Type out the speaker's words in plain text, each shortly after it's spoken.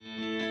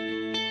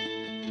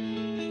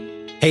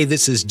Hey,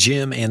 this is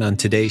Jim, and on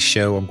today's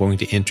show, I'm going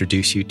to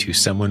introduce you to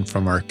someone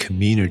from our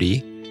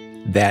community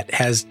that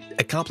has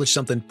accomplished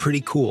something pretty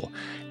cool.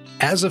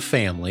 As a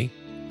family,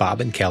 Bob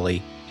and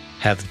Kelly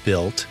have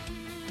built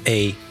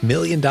a $1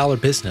 million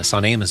business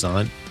on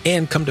Amazon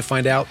and come to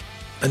find out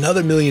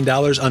another $1 million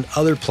on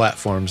other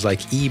platforms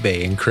like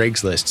eBay and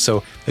Craigslist.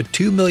 So a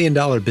 $2 million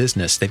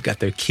business. They've got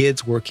their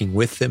kids working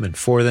with them and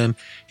for them.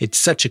 It's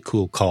such a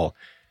cool call.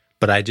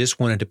 But I just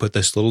wanted to put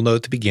this little note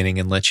at the beginning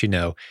and let you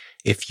know,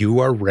 if you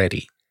are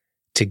ready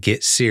to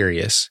get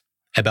serious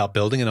about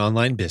building an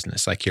online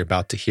business like you're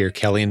about to hear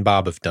Kelly and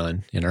Bob have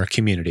done in our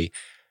community,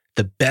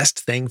 the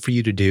best thing for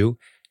you to do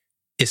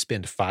is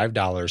spend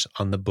 $5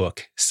 on the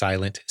book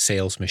Silent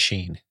Sales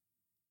Machine.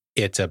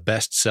 It's a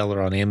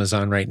bestseller on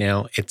Amazon right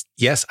now.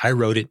 Yes, I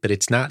wrote it, but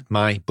it's not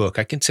my book.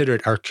 I consider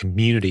it our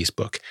community's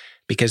book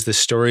because the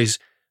stories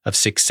of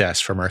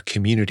success from our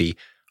community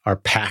are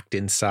packed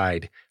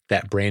inside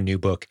that brand new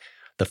book.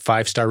 The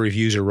 5-star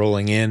reviews are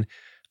rolling in.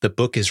 The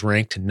book is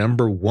ranked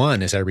number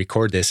 1 as I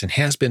record this and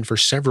has been for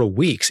several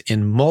weeks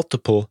in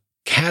multiple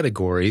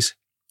categories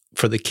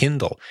for the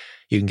Kindle.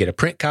 You can get a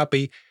print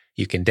copy.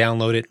 You can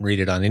download it and read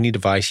it on any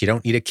device. You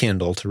don't need a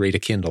Kindle to read a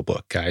Kindle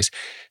book, guys.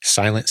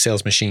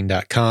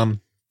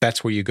 SilentSalesMachine.com.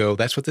 That's where you go.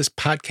 That's what this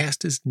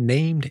podcast is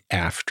named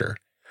after.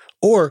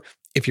 Or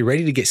if you're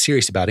ready to get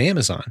serious about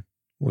Amazon,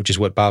 which is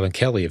what Bob and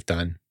Kelly have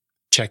done,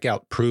 check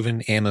out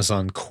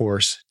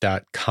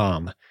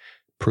ProvenAmazonCourse.com.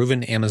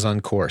 Proven Amazon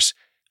Course,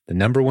 the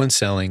number 1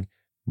 selling,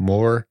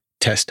 more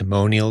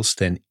testimonials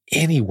than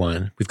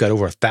anyone. We've got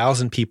over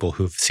 1,000 people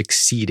who've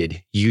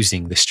succeeded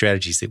using the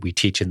strategies that we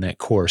teach in that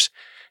course.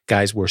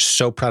 Guys, we're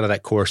so proud of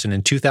that course. And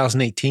in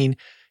 2018,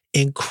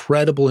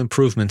 incredible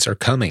improvements are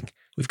coming.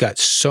 We've got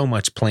so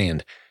much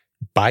planned.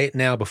 Buy it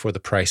now before the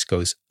price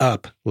goes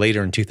up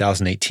later in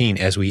 2018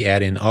 as we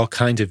add in all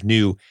kinds of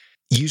new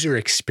user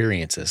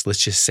experiences,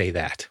 let's just say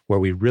that, where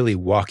we really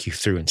walk you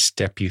through and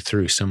step you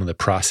through some of the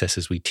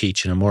processes we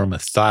teach in a more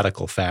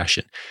methodical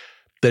fashion.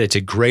 But it's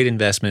a great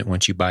investment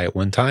once you buy it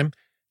one time.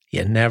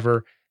 You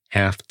never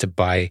have to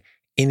buy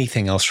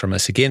anything else from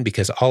us again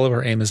because all of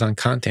our Amazon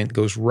content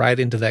goes right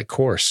into that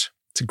course.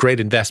 It's a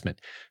great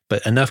investment.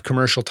 But enough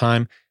commercial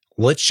time.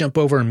 Let's jump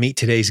over and meet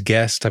today's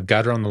guest. I've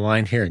got her on the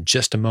line here in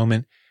just a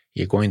moment.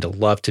 You're going to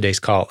love today's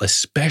call,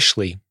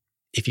 especially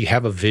if you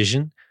have a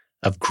vision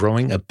of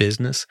growing a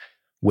business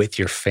with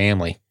your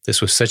family. This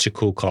was such a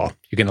cool call.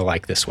 You're going to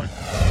like this one.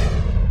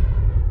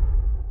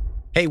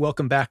 Hey,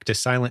 welcome back to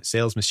Silent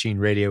Sales Machine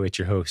Radio. It's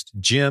your host,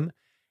 Jim,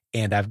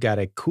 and I've got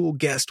a cool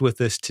guest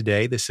with us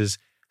today. This is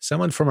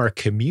someone from our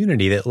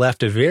community that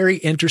left a very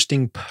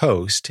interesting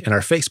post in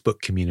our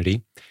Facebook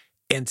community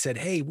and said,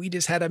 hey, we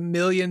just had $1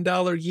 million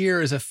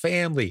year as a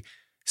family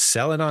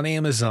selling on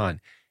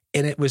Amazon.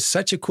 And it was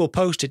such a cool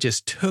post. It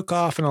just took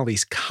off in all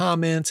these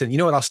comments. And you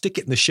know what? I'll stick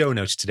it in the show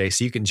notes today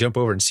so you can jump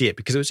over and see it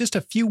because it was just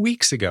a few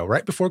weeks ago,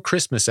 right before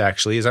Christmas,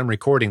 actually, as I'm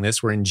recording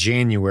this. We're in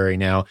January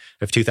now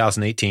of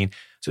 2018.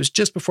 So it's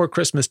just before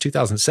Christmas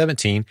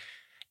 2017.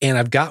 And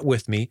I've got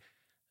with me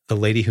the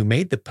lady who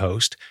made the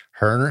post,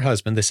 her and her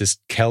husband. This is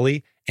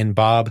Kelly and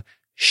Bob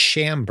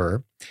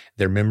Shamber.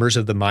 They're members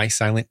of the My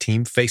Silent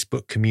Team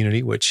Facebook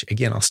community, which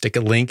again, I'll stick a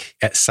link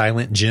at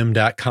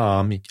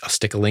silentjim.com. I'll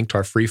stick a link to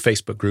our free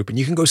Facebook group and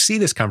you can go see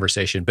this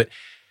conversation. But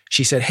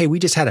she said, hey, we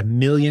just had $1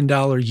 million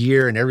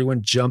year and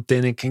everyone jumped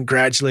in and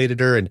congratulated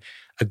her and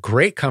a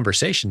great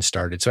conversation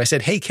started. So I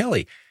said, hey,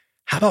 Kelly,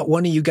 how about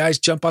one of you guys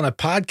jump on a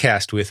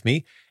podcast with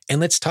me and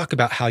let's talk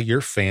about how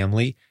your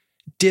family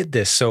did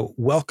this. So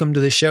welcome to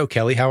the show,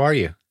 Kelly. How are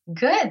you?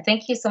 Good.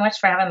 Thank you so much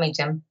for having me,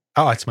 Jim.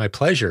 Oh, it's my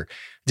pleasure.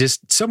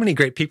 Just so many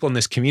great people in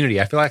this community.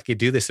 I feel like I could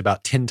do this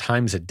about 10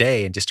 times a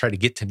day and just try to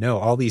get to know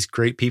all these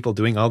great people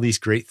doing all these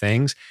great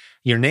things.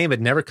 Your name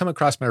had never come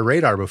across my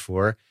radar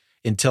before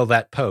until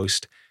that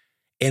post.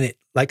 And it,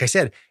 like I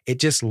said, it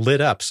just lit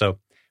up. So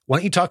why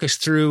don't you talk us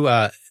through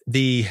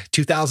the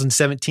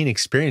 2017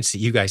 experience that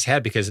you guys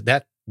had, because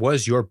that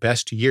was your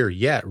best year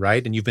yet,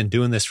 right? And you've been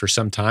doing this for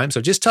some time.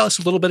 So just tell us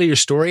a little bit of your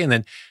story. And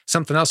then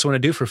something else I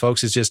want to do for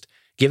folks is just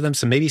give them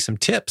maybe some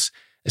tips,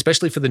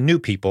 especially for the new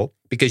people,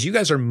 because you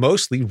guys are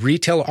mostly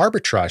retail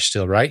arbitrage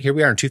still, right? Here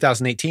we are in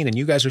 2018, and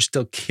you guys are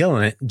still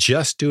killing it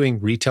just doing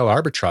retail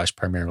arbitrage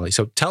primarily.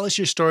 So tell us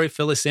your story,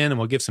 fill us in, and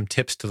we'll give some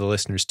tips to the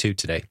listeners too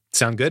today.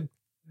 Sound good?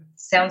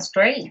 Sounds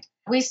great.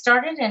 We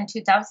started in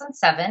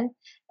 2007,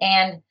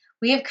 and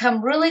we have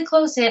come really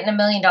close to hitting $1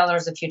 million a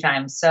few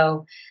times.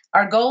 So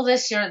our goal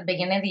this year at the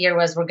beginning of the year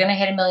was we're going to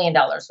hit $1 million.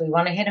 We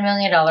want to hit $1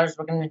 million.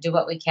 We're going to do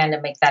what we can to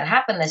make that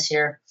happen this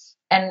year.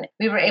 And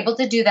we were able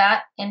to do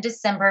that in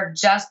December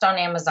just on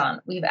Amazon.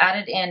 We've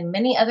added in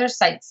many other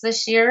sites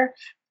this year.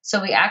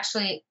 So we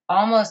actually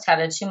almost had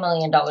a $2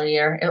 million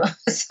year. It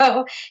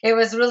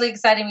was really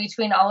exciting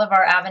between all of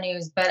our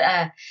avenues. But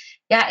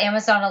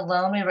Amazon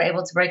alone, we were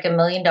able to break $1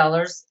 million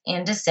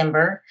in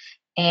December.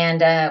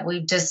 And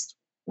we just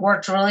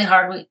worked really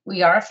hard.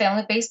 We are a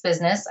family-based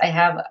business. I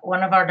have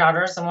one of our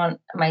daughters and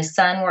my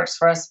son works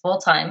for us full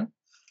time,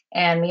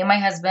 and me and my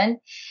husband.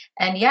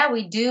 And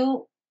we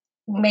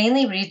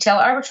mainly retail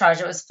arbitrage.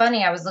 It was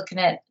funny. I was looking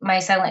at my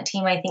silent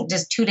team. I think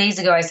just 2 days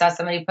ago, I saw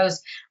somebody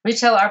post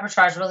retail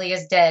arbitrage really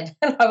is dead.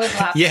 And I was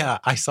laughing. Yeah,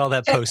 I saw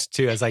that post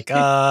too. I was like,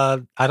 I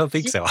don't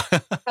think so.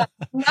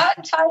 Not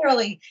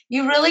entirely.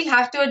 You really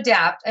have to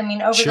adapt. I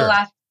mean, over the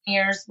last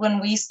years,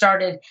 when we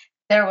started,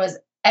 there was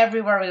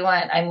everywhere we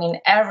went. I mean,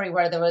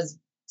 everywhere there was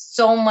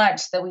so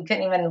much that we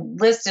couldn't even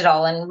list it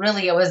all. And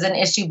really, it was an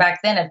issue back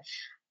then. And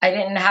I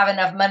didn't have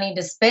enough money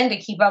to spend to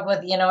keep up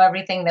with,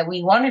 everything that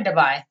we wanted to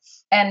buy.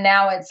 And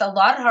now it's a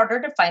lot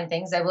harder to find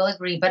things, I will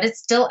agree, but it's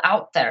still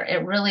out there.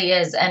 It really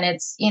is. And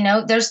it's,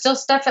 there's still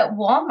stuff at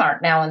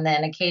Walmart now and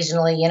then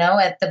occasionally,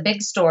 at the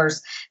big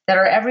stores that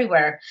are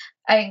everywhere.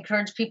 I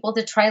encourage people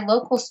to try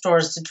local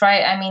stores,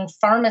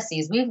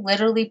 pharmacies. We've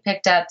literally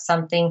picked up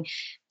something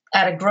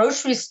at a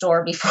grocery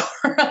store before.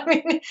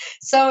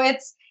 So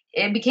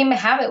it became a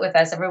habit with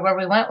us. Everywhere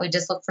we went, we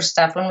just look for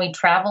stuff. When we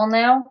travel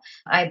now,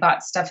 I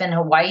bought stuff in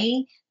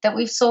Hawaii that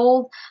we've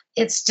sold.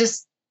 It's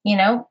just,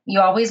 you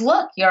always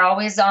look. You're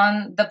always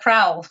on the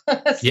prowl.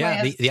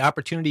 Yeah, the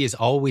opportunity is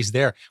always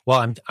there. Well,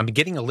 I'm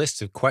getting a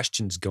list of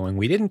questions going.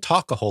 We didn't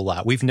talk a whole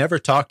lot. We've never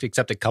talked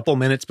except a couple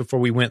minutes before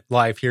we went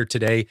live here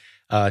today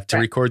to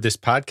record this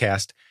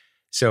podcast.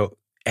 So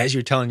as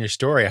you're telling your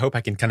story, I hope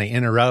I can kind of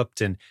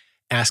interrupt and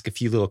ask a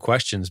few little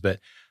questions. But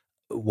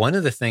one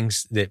of the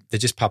things that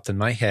just popped in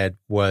my head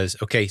was,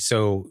 okay,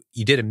 so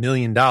you did $1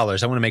 million. I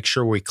want to make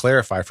sure we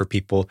clarify for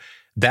people,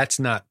 that's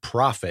not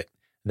profit.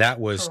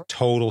 That was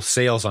total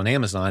sales on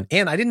Amazon.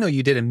 And I didn't know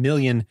you did $1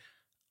 million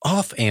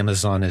off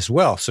Amazon as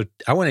well. So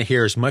I want to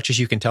hear as much as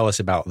you can tell us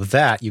about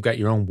that. You've got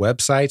your own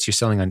websites. You're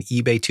selling on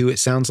eBay too, it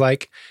sounds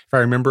like, if I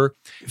remember.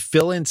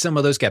 Fill in some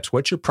of those gaps.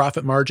 What's your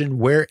profit margin?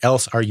 Where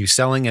else are you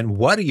selling? And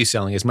what are you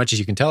selling, as much as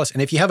you can tell us?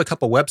 And if you have a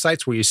couple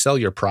websites where you sell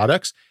your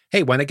products,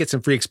 hey, why not get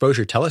some free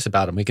exposure? Tell us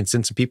about them. We can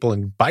send some people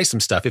and buy some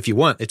stuff if you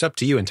want. It's up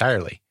to you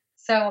entirely.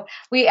 So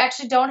we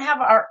actually don't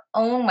have our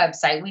own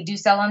website. We do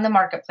sell on the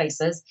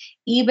marketplaces.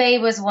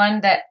 eBay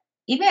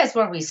is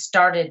where we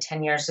started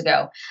 10 years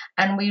ago.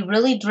 And we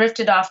really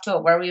drifted off to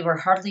it where we were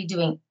hardly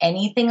doing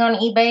anything on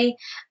eBay.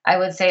 I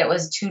would say it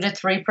was 2 to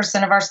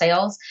 3% of our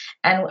sales.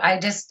 And I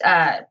just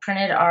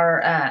printed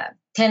our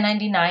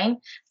 1099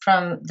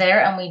 from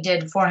there, and we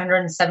did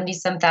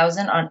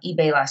 477,000 on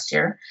eBay last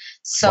year.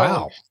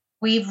 So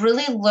we've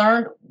really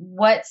learned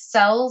what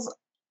sells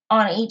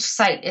on each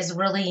site is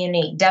really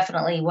unique.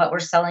 Definitely what we're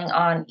selling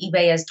on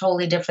eBay is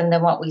totally different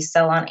than what we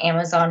sell on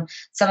Amazon.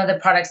 Some of the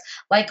products,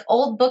 like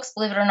old books,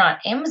 believe it or not,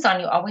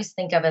 Amazon you always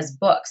think of as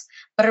books,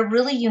 but a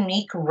really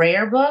unique,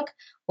 rare book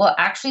will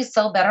actually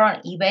sell better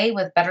on eBay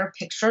with better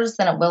pictures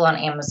than it will on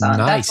Amazon.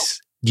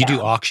 Nice. You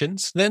do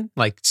auctions then?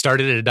 Like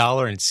start it at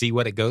 $1 and see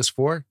what it goes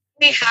for?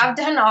 We have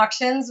done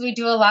auctions. We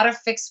do a lot of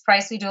fixed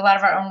price. We do a lot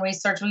of our own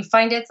research. We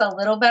find it's a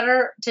little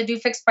better to do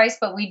fixed price,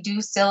 but we do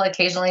still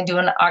occasionally do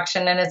an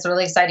auction, and it's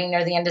really exciting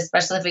near the end,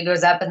 especially if it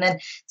goes up. And then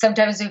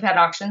sometimes we've had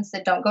auctions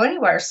that don't go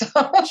anywhere. So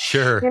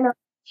sure.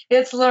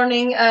 It's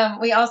learning.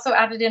 We also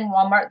added in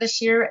Walmart this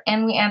year,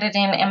 and we added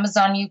in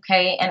Amazon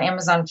UK and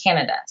Amazon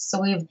Canada. So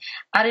we've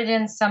added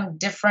in some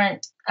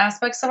different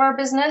aspects of our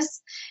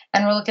business,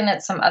 and we're looking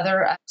at some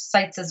other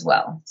sites as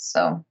well.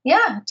 So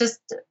yeah, just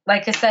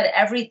like I said,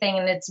 everything.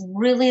 And it's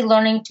really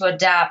learning to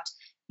adapt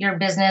your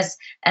business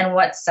and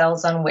what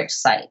sells on which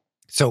site.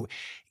 So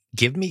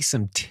give me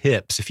some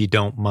tips, if you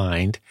don't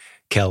mind,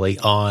 Kelly,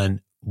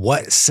 on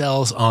what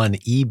sells on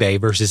eBay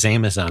versus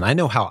Amazon. I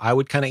know how I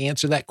would kind of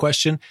answer that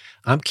question.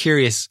 I'm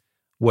curious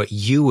what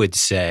you would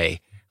say.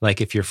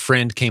 Like if your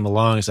friend came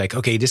along, it's like,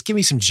 okay, just give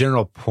me some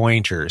general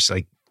pointers.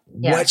 Like,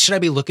 what should I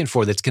be looking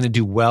for that's going to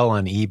do well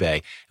on eBay?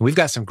 And we've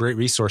got some great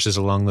resources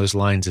along those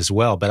lines as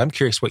well. But I'm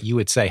curious what you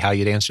would say, how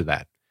you'd answer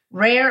that.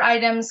 Rare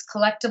items,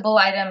 collectible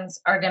items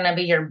are going to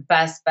be your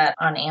best bet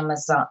on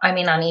Amazon. On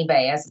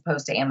eBay as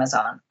opposed to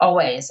Amazon.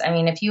 Always.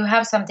 If you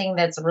have something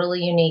that's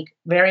really unique,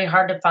 very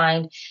hard to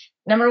find.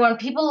 Number one,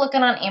 people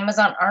looking on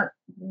Amazon aren't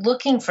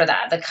looking for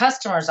that. The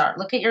customers aren't.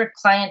 Look at your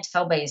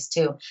clientele base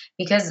too,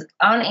 because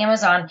on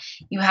Amazon,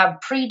 you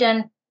have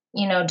pre-done,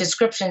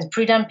 descriptions,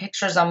 pre-done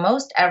pictures on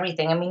most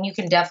everything. You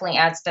can definitely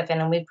add stuff in,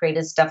 and we've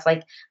created stuff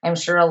like I'm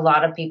sure a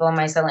lot of people on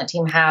my silent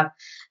team have.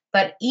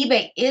 But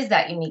eBay is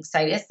that unique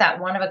site. It's that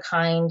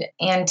one-of-a-kind,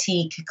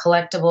 antique,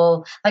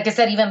 collectible. Like I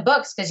said, even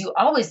books, because you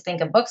always think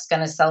a book's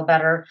going to sell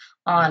better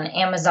on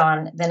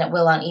Amazon than it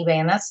will on eBay.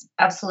 And that's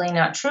absolutely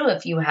not true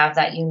if you have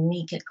that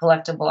unique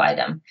collectible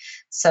item.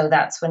 So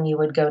that's when you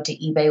would go to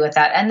eBay with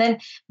that. And then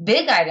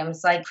big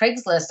items like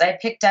Craigslist. I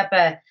picked up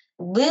a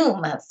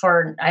loom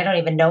for, I don't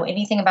even know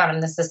anything about them.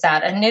 This is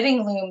sad. A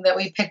knitting loom that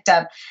we picked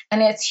up, and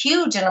it's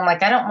huge. And I'm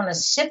like, I don't want to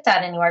ship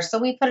that anywhere. So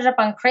we put it up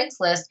on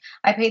Craigslist.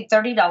 I paid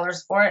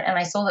 $30 for it, and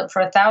I sold it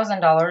for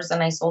 $1,000,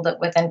 and I sold it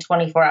within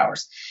 24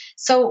 hours.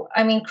 So,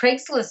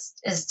 Craigslist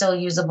is still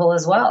usable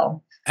as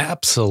well.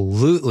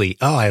 Absolutely.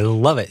 Oh, I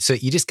love it. So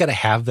you just got to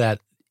have that,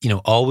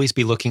 always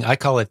be looking. I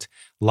call it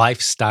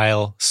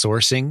lifestyle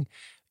sourcing.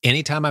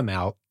 Anytime I'm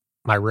out,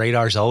 my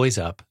radar's always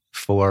up.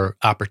 for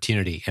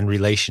opportunity and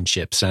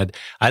relationships. And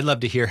I'd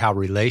love to hear how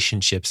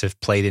relationships have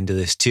played into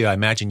this too. I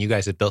imagine you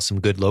guys have built some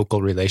good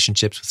local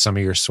relationships with some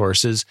of your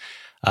sources.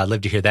 I'd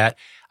love to hear that.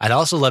 I'd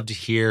also love to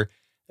hear,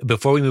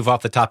 before we move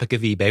off the topic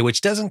of eBay,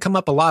 which doesn't come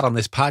up a lot on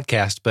this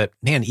podcast, but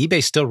man,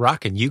 eBay's still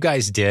rocking. You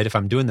guys did, if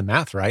I'm doing the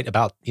math right,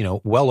 about,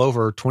 well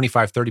over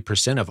 25,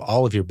 30% of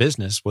all of your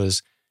business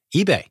was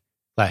eBay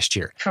last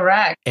year.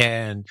 Correct.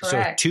 And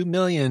Correct. So you're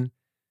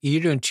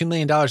doing $2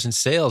 million in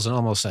sales, and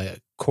almost a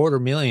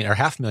 $250,000 or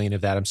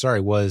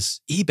 $500,000,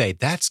 was eBay.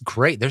 That's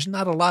great. There's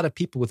not a lot of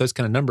people with those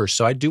kind of numbers.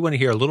 So I do want to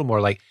hear a little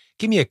more, like,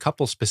 give me a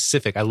couple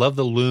specific. I love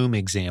the Loom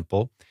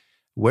example.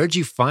 Where'd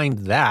you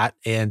find that?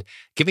 And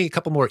give me a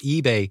couple more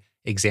eBay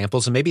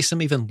examples, and maybe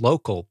some even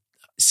local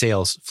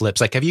sales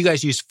flips. Like, have you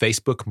guys used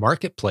Facebook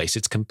Marketplace?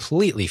 It's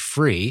completely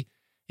free,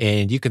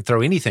 and you can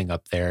throw anything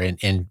up there.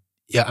 And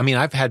yeah, I mean,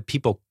 I've had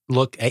people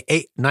look at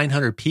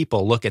 900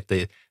 people look at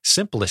the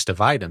simplest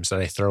of items that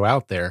I throw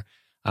out there,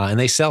 and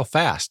they sell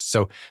fast.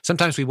 So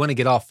sometimes we want to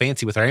get all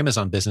fancy with our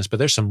Amazon business, but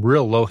there's some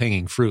real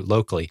low-hanging fruit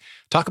locally.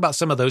 Talk about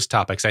some of those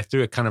topics. I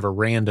threw a kind of a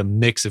random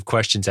mix of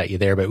questions at you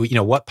there, but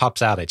what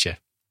pops out at you?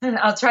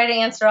 I'll try to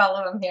answer all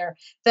of them here.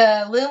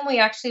 The loom we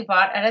actually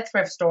bought at a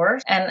thrift store,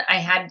 and I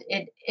had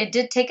it. It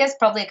did take us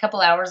probably a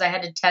couple hours. I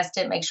had to test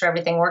it, make sure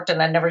everything worked,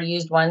 and I'd never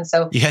used one.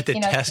 So you had to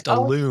test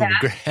a loom.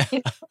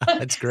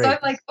 That's great. So I'm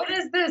like, "What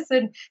is this?"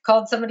 And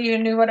called somebody who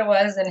knew what it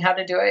was and how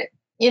to do it.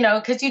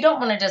 Because you don't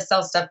want to just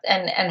sell stuff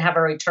and have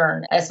a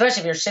return, especially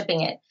if you're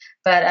shipping it.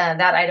 But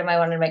that item I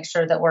wanted to make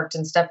sure that worked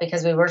and stuff,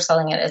 because we were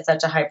selling it at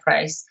such a high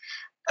price.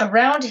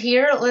 Around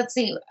here, let's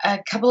see, a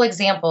couple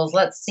examples.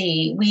 Let's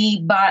see.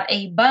 We bought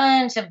a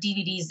bunch of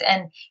DVDs,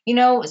 and,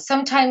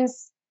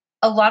 sometimes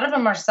a lot of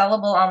them are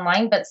sellable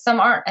online, but some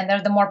aren't, and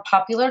they're the more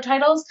popular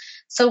titles.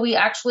 So we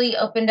actually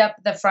opened up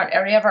the front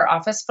area of our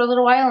office for a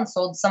little while and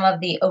sold some of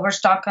the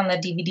overstock on the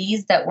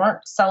DVDs that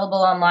weren't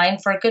sellable online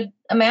for a good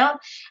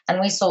amount.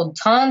 And we sold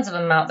tons of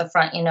them out the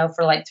front,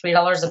 for like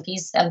 $3 a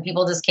piece. And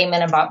people just came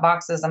in and bought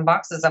boxes and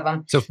boxes of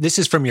them. So this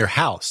is from your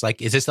house.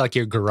 Like, is this like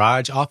your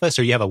garage office,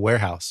 or you have a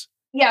warehouse?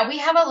 Yeah, we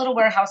have a little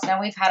warehouse now.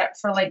 We've had it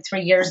for like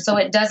 3 years. So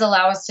it does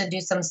allow us to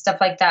do some stuff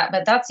like that.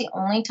 But that's the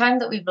only time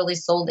that we've really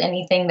sold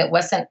anything that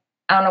wasn't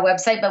on a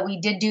website. But we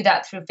did do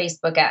that through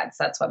Facebook ads.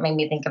 That's what made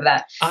me think of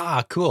that.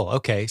 Ah, cool.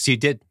 Okay. So you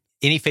did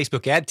any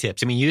Facebook ad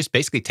tips? I mean, you just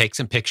basically take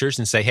some pictures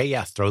and say, hey,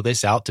 yeah, throw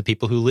this out to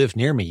people who live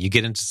near me. You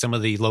get into some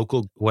of the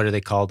local, what are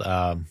they called?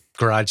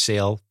 Garage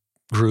sale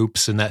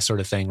groups and that sort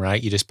of thing,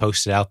 right? You just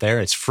post it out there.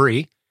 It's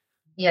free.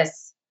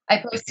 Yes. I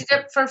posted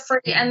it for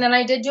free, and then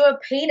I did do a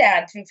paid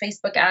ad through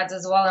Facebook ads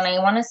as well. And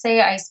I want to say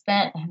I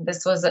spent,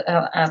 this was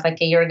like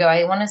a year ago,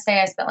 I want to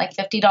say I spent like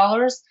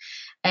 $50,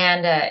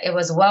 and it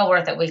was well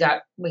worth it. We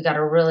got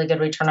a really good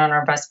return on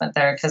our investment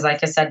there, because like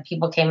I said,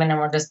 people came in and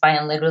were just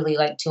buying literally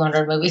like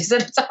 200 movies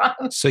at a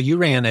time. So you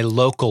ran a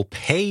local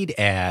paid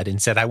ad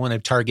and said, I want to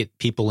target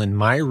people in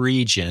my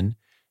region.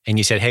 And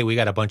you said, hey, we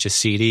got a bunch of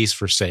CDs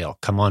for sale.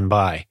 Come on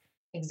by.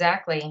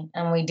 Exactly.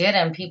 And we did.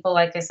 And people,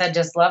 like I said,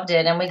 just loved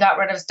it. And we got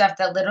rid of stuff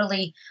that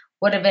literally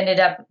would have ended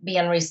up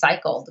being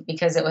recycled,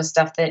 because it was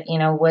stuff that,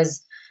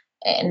 was,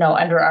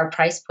 under our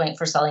price point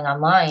for selling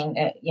online,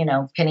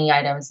 penny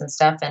items and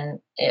stuff. And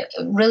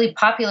really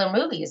popular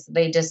movies.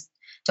 They just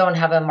don't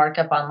have a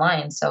markup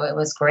online. So it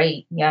was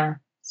great. Yeah.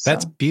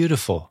 That's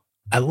beautiful.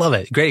 I love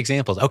it. Great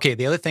examples. Okay.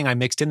 The other thing I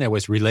mixed in there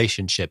was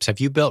relationships.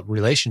 Have you built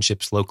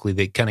relationships locally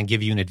that kind of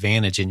give you an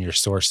advantage in your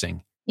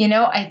sourcing?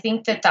 I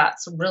think that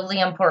that's really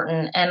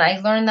important. And I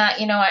learned that,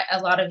 a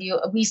lot of you,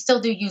 we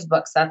still do used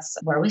books. That's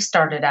where we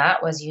started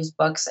at, was used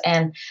books.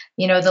 And,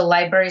 the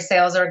library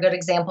sales are a good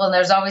example. And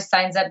there's always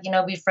signs up,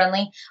 be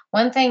friendly.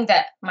 One thing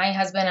that my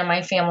husband and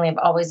my family have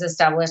always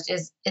established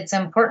is it's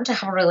important to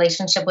have a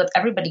relationship with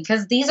everybody,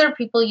 because these are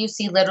people you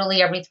see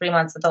literally every 3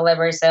 months at the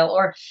library sale.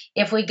 Or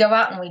if we go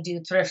out and we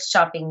do thrift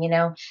shopping,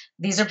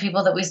 these are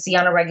people that we see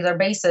on a regular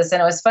basis.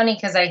 And it was funny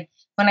because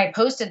when I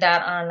posted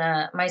that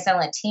on My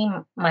Silent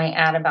Team, my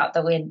ad about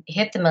that we had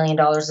hit the $1 million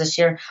this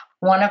year,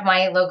 one of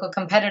my local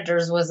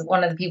competitors was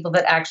one of the people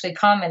that actually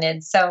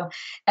commented. So,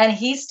 and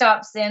he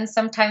stops in.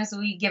 Sometimes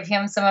we give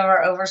him some of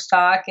our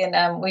overstock,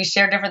 and we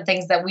share different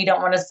things that we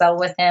don't want to sell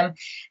with him.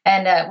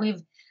 And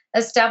we've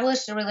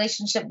established a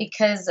relationship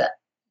because,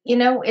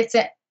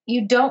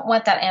 you don't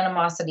want that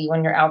animosity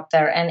when you're out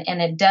there,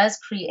 and it does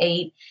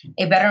create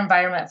a better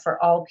environment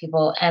for all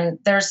people. And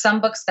there's some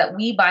books that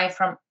we buy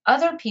from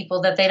other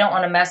people that they don't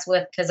want to mess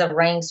with because of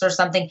ranks or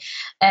something.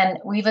 And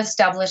we've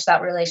established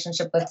that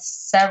relationship with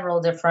several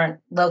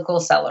different local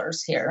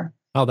sellers here.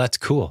 Oh, that's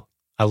cool.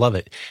 I love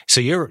it.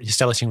 So you're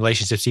establishing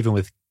relationships even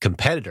with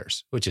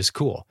competitors, which is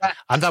cool. Right.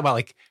 I'm talking about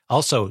like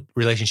also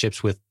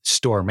relationships with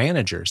store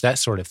managers, that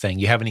sort of thing.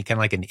 You have any kind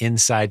of like an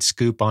inside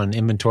scoop on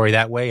inventory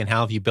that way? And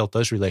how have you built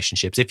those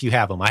relationships, if you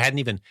have them? I hadn't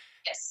even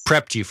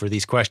prepped you for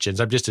these questions.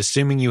 I'm just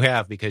assuming you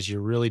have, because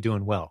you're really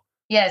doing well.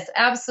 Yes,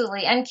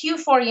 absolutely. And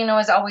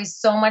Q4, is always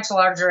so much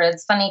larger.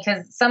 It's funny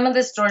because some of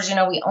the stores,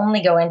 we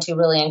only go into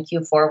really in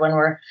Q4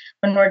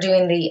 when we're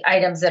doing the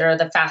items that are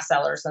the fast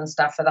sellers and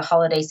stuff for the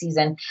holiday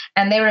season.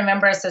 And they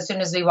remember us as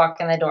soon as we walk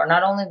in the door,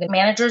 not only the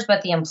managers,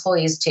 but the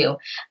employees too.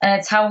 And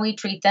it's how we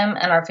treat them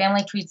and our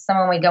family treats them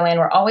when we go in.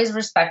 We're always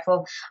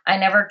respectful. I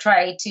never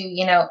try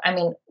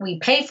to, we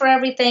pay for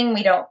everything.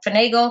 We don't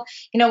finagle,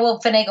 we'll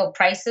finagle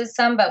prices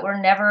some, but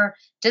we're never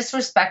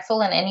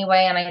disrespectful in any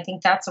way. And I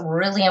think that's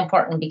really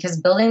important because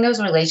building those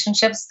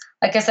relationships,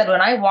 like I said, when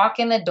I walk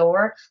in the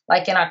door,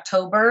 like in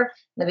October,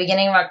 the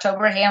beginning of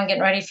October, hey, I'm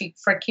getting ready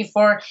for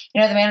Q4, the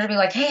manager will be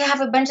like, hey, I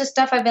have a bunch of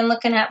stuff I've been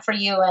looking at for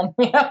you. And,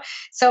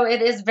 so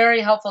it is very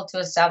helpful to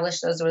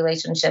establish those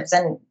relationships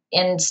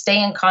and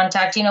stay in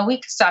contact. We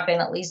could stop in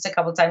at least a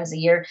couple times a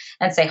year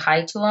and say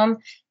hi to them.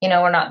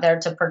 We're not there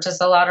to purchase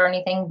a lot or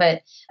anything,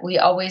 but we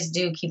always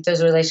do keep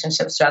those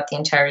relationships throughout the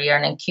entire year.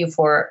 And in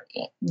Q4,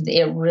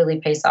 it really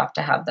pays off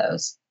to have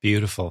those.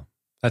 Beautiful.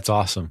 That's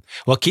awesome.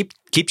 Well, keep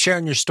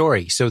sharing your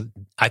story. So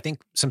I think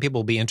some people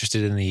will be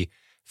interested in the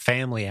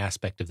family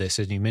aspect of this.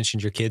 As you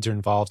mentioned, your kids are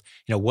involved.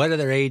 What are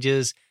their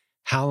ages?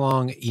 How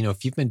long,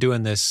 if you've been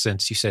doing this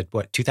since you said,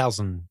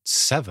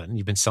 2007,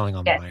 you've been selling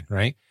online,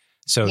 right?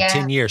 So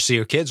 10 years. So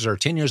your kids are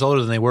 10 years older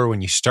than they were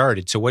when you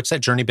started. So what's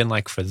that journey been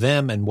like for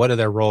them and what are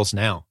their roles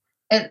now?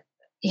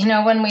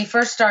 When we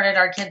first started,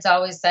 our kids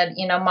always said,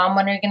 Mom,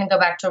 when are you going to go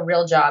back to a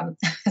real job?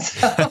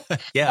 So,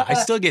 yeah, I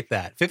still get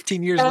that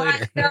 15 years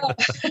later.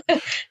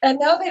 And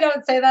now they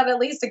don't say that, at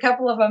least a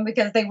couple of them,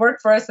 because they work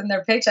for us and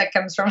their paycheck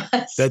comes from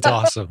us. That's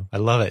awesome. I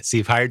love it. So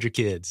you've hired your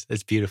kids.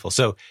 That's beautiful.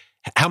 So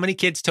how many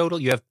kids total?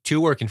 You have 2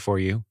 working for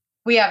you.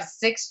 We have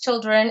 6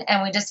 children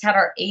and we just had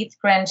our 8th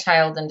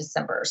grandchild in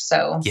December.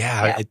 So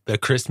a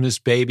Christmas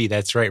baby.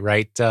 That's right.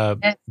 Right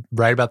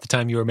about the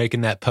time you were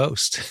making that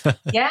post.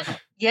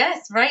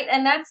 Yes. Right.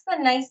 And that's the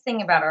nice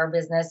thing about our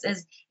business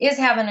is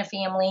having a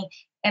family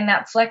and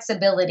that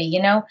flexibility.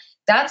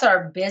 That's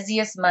our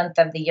busiest month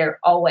of the year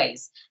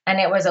always. And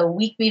it was a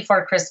week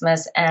before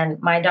Christmas and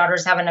my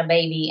daughter's having a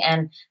baby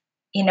and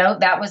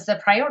that was the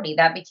priority.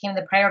 That became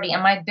the priority.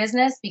 And my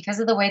business, because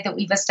of the way that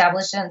we've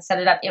established it and set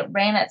it up, it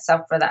ran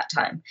itself for that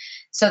time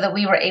so that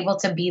we were able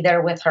to be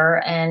there with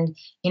her. And,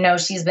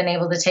 she's been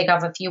able to take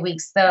off a few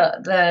weeks.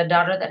 The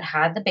daughter that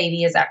had the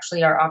baby is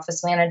actually our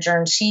office manager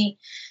and she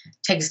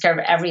takes care of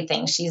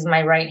everything. She's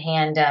my right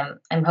hand.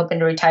 I'm hoping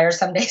to retire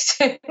someday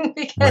soon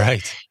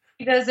because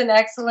she does an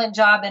excellent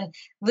job. And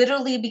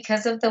literally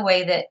because of the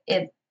way that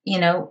it,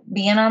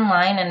 being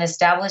online and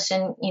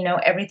establishing,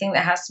 everything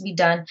that has to be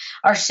done.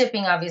 Our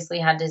shipping obviously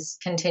had to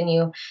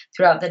continue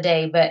throughout the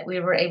day, but we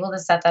were able to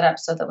set that up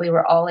so that we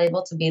were all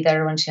able to be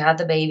there when she had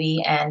the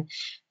baby and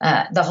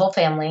the whole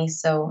family.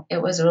 So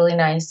it was really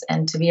nice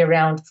and to be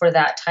around for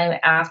that time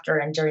after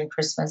and during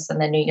Christmas and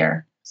the New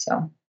Year.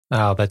 So.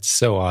 Oh, that's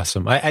so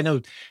awesome. I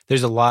know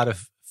there's a lot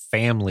of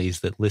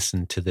families that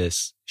listen to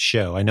this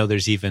show. I know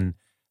there's even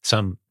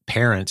some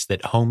parents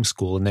that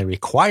homeschool and they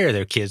require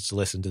their kids to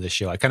listen to the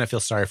show. I kind of feel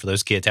sorry for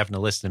those kids having to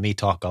listen to me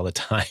talk all the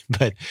time,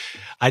 but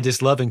I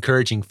just love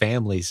encouraging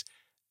families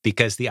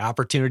because the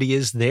opportunity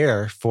is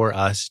there for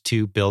us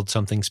to build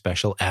something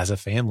special as a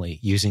family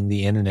using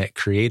the internet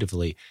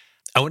creatively.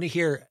 I want to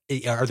hear,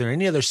 are there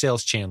any other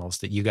sales channels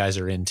that you guys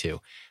are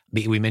into?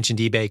 We mentioned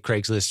eBay,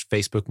 Craigslist,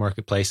 Facebook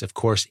Marketplace, of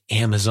course,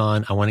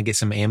 Amazon. I want to get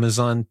some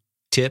Amazon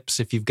tips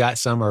if you've got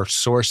some, or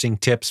sourcing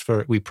tips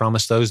we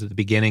promised those at the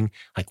beginning.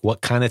 Like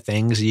what kind of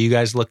things are you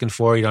guys looking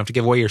for? You don't have to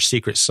give away your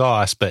secret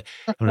sauce, but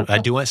I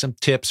do want some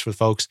tips for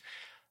folks.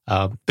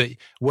 But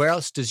where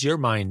else does your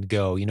mind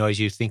go? As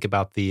you think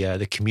about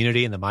the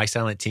community and the My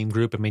Silent Team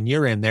group, I mean,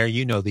 you're in there,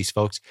 these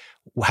folks.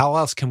 How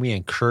else can we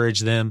encourage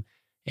them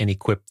and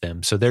equip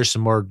them? So there's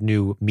some more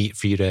new meat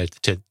for you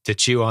to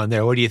chew on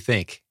there. What do you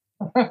think?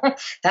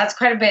 That's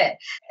quite a bit.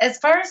 As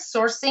far as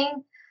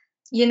sourcing,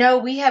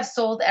 we have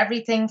sold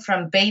everything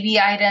from baby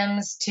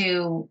items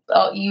to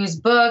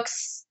used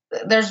books.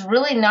 There's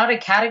really not a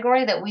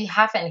category that we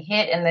haven't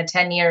hit in the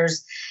 10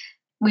 years.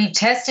 We've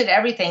tested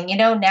everything.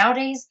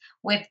 Nowadays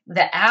with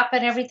the app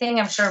and everything,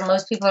 I'm sure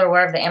most people are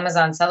aware of the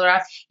Amazon seller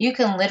app. You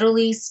can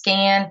literally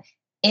scan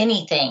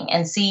anything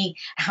and see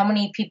how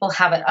many people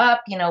have it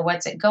up,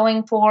 what's it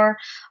going for.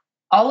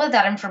 All of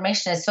that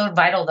information is so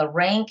vital. The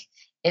rank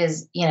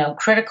is,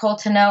 critical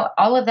to know.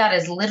 All of that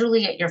is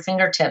literally at your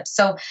fingertips.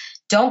 So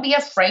don't be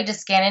afraid to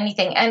scan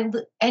anything. And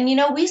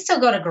we still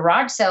go to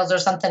garage sales or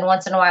something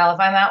once in a while. If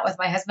I'm out with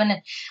my husband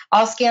and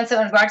I'll scan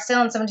something at a garage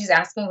sale and somebody's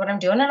asking me what I'm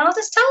doing and I'll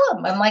just tell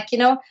them. I'm like,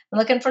 I'm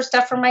looking for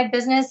stuff for my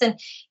business and,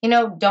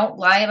 don't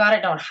lie about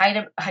it. Don't hide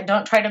it.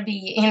 Don't try to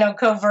be,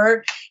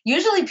 covert.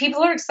 Usually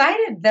people are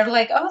excited. They're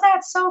like, oh,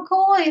 that's so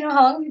cool.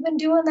 How long have you been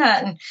doing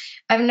that? And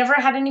I've never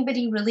had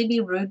anybody really be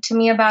rude to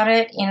me about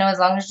it, as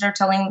long as they're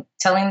telling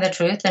the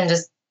truth and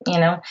just,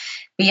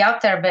 be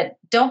out there, but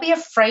don't be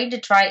afraid to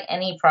try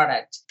any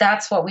product.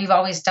 That's what we've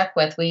always stuck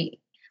with.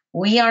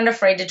 We aren't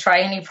afraid to try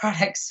any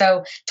product.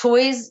 So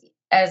toys,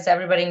 as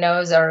everybody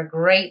knows, are a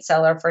great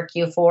seller for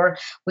Q4.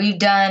 We've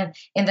done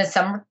in the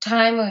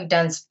summertime, we've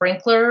done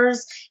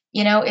sprinklers.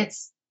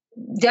 It's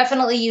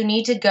definitely you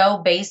need to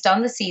go based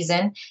on the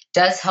season.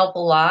 Does help a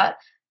lot.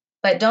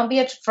 But don't be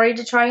afraid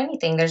to try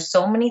anything. There's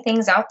so many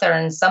things out there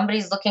and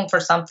somebody's looking for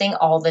something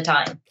all the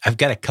time. I've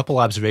got a couple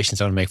observations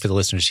I want to make for the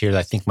listeners here that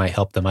I think might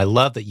help them. I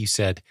love that you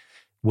said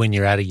when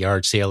you're at a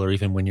yard sale or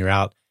even when you're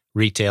out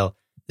retail,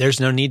 there's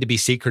no need to be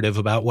secretive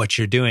about what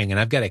you're doing. And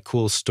I've got a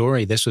cool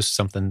story. This was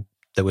something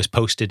that was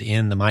posted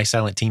in the My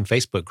Silent Team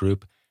Facebook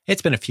group.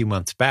 It's been a few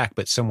months back,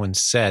 but someone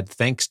said,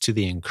 thanks to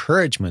the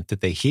encouragement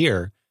that they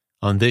hear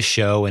on this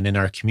show and in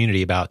our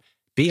community about,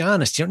 be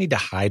honest, you don't need to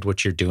hide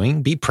what you're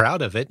doing. Be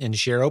proud of it and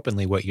share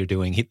openly what you're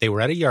doing. They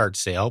were at a yard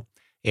sale,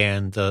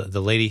 and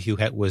the lady who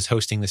was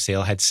hosting the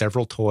sale had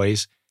several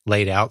toys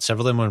laid out.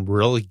 Several of them were in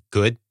really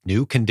good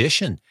new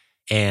condition.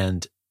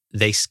 And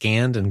they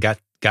scanned and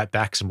got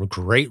back some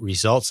great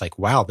results. Like,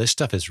 wow, this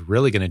stuff is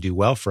really going to do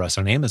well for us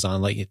on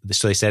Amazon.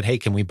 So they said, hey,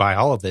 can we buy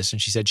all of this?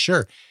 And she said,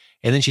 sure.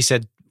 And then she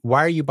said,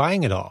 why are you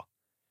buying it all?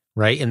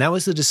 Right. And that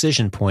was the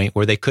decision point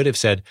where they could have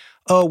said,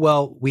 oh,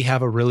 well, we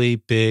have a really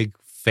big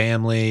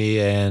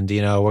family and,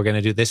 we're going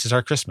to do, this is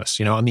our Christmas,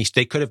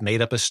 they could have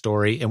made up a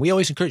story, and we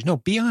always encourage, no,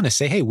 be honest,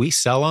 say, hey, we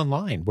sell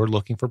online. We're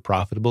looking for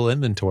profitable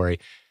inventory.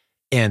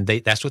 And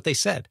that's what they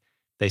said.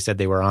 They said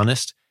they were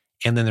honest.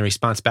 And then the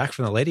response back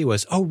from the lady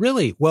was, oh,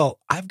 really? Well,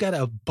 I've got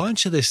a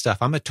bunch of this stuff.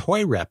 I'm a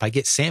toy rep. I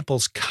get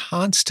samples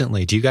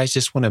constantly. Do you guys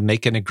just want to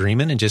make an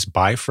agreement and just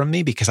buy from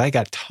me? Because I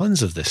got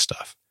tons of this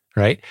stuff,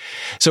 right?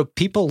 So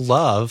people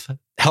love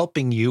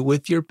helping you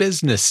with your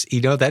business.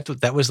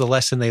 That was the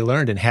lesson they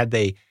learned. And had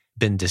they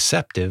been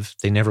deceptive,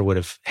 they never would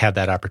have had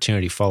that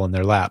opportunity fall in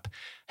their lap.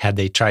 Had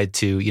they tried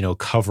to,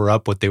 cover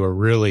up what they were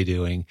really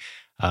doing.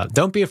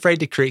 Don't be afraid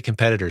to create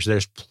competitors.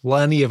 There's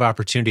plenty of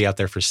opportunity out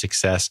there for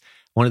success.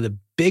 One of the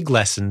big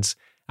lessons,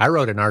 I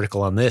wrote an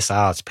article on this,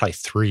 it's probably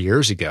 3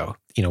 years ago.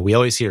 We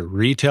always hear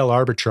retail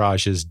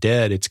arbitrage is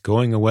dead. It's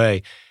going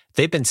away.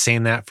 They've been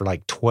saying that for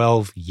like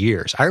 12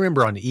 years. I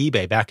remember on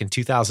eBay back in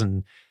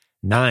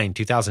 2009,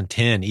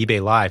 2010,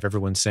 eBay Live,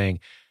 everyone's saying,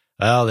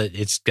 well,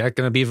 it's not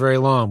going to be very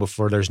long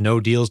before there's no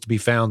deals to be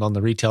found on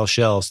the retail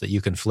shelves that you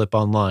can flip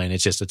online.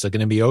 It's going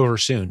to be over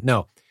soon.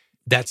 No,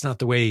 that's not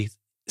the way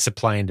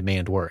supply and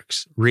demand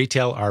works.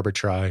 Retail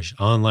arbitrage,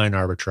 online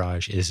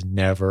arbitrage is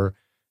never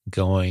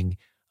going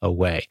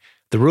away.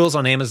 The rules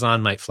on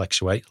Amazon might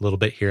fluctuate a little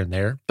bit here and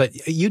there,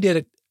 but you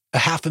did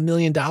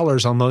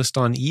 $500,000 almost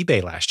on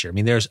eBay last year. I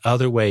mean, there's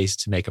other ways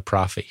to make a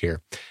profit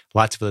here.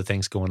 Lots of other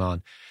things going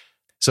on.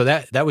 So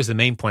that was the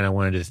main point I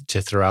wanted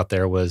to throw out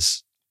there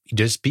was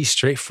just be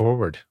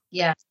straightforward.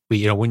 Yeah.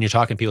 When you're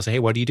talking, people say, hey,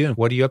 what are you doing?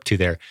 What are you up to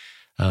there?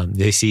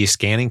 They see you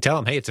scanning, tell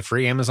them, hey, it's a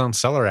free Amazon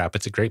seller app.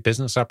 It's a great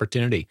business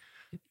opportunity.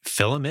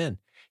 Fill them in.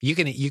 You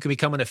can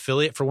become an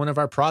affiliate for one of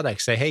our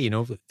products. Say, hey,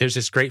 there's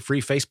this great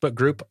free Facebook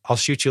group. I'll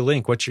shoot you a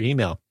link. What's your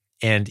email?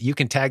 And you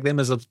can tag them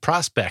as a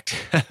prospect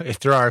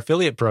through our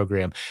affiliate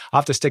program.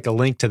 I'll have to stick a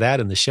link to that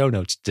in the show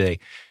notes today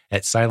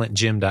at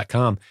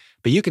silentjim.com.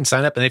 But you can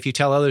sign up. And if you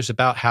tell others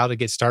about how to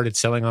get started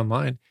selling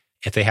online,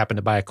 if they happen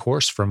to buy a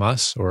course from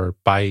us or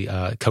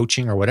buy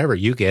coaching or whatever,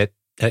 you get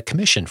a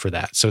commission for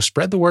that. So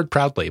spread the word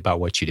proudly about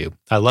what you do.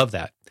 I love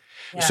that.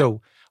 Yeah.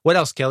 So what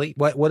else, Kelly?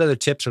 What other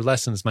tips or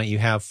lessons might you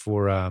have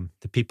for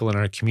the people in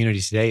our community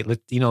today?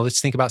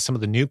 Let's think about some of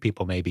the new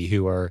people maybe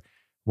who are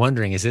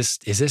wondering, is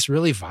this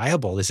really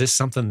viable? Is this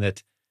something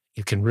that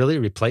you can really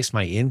replace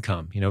my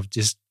income?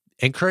 Just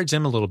encourage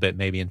them a little bit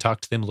maybe and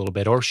talk to them a little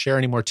bit, or share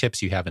any more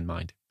tips you have in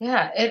mind.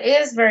 Yeah, it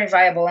is very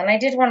viable. And I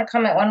did want to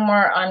comment one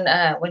more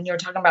on when you were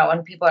talking about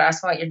when people are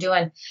asking what you're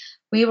doing.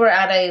 We were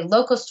at a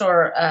local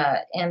store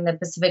in the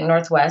Pacific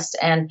Northwest,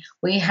 and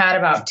we had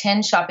about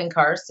 10 shopping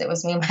carts. It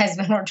was me and my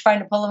husband were trying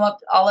to pull them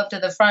all up to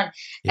the front.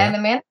 Yeah. And the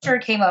manager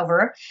came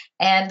over,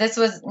 and this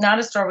was not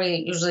a store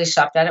we usually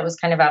shopped at. It was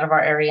kind of out of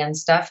our area and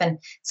stuff. And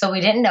so we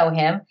didn't know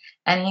him.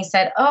 And he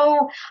said,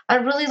 oh,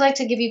 I'd really like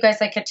to give you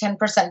guys like a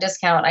 10%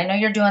 discount. I know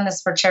you're doing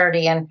this for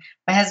charity. And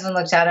my husband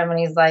looked at him and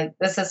he's like,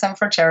 this isn't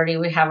for charity.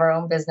 We have our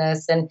own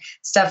business and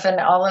stuff and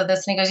all of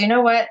this. And he goes, you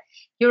know what?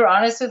 You were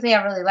honest with me.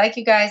 I really like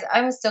you guys.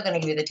 I'm still going to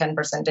give you the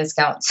 10%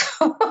 discount.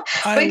 So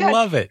I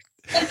love it.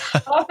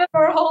 Off of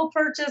our whole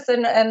purchase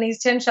and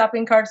these 10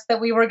 shopping carts that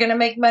we were going to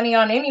make money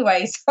on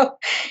anyway. So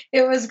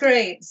it was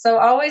great. So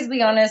always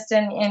be honest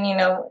and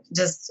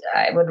just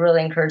I would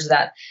really encourage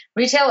that.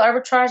 Retail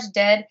arbitrage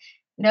dead?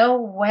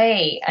 No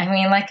way. I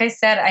mean, like I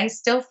said, I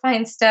still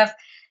find stuff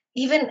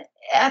even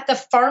at the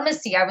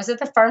pharmacy. I was at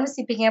the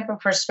pharmacy picking up a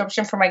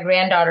prescription for my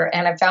granddaughter,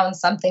 and I found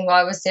something while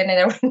I was standing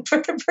there waiting for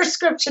the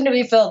prescription to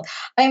be filled.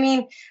 I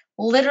mean,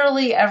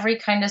 literally every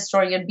kind of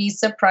store. You'd be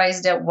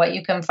surprised at what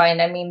you can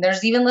find. I mean,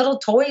 there's even little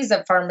toys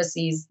at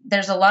pharmacies.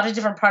 There's a lot of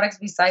different products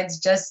besides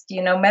just,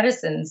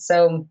 medicines.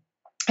 So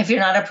if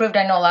you're not approved,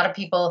 I know a lot of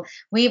people,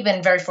 we've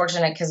been very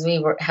fortunate because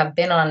we have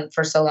been on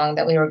for so long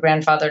that we were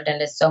grandfathered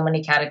into so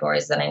many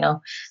categories that I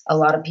know a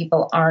lot of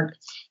people aren't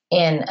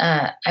in.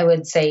 I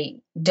would say,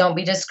 don't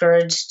be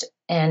discouraged.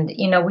 And,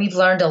 we've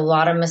learned a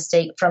lot of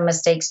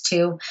mistakes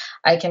too.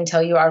 I can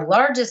tell you our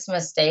largest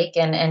mistake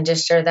and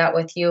just share that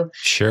with you.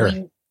 Sure.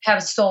 We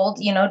have sold,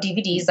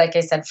 DVDs, like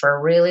I said, for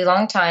a really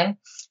long time.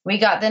 we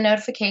got the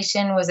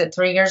notification, was it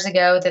 3 years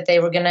ago, that they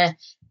were going to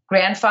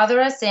grandfather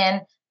us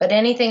in, but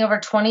anything over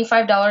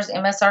 $25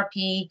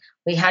 MSRP,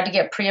 we had to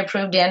get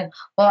pre-approved in.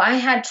 Well, I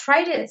had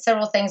tried it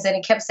several things and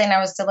it kept saying I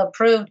was still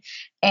approved,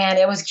 and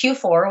it was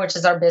Q4, which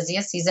is our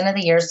busiest season of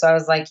the year. So I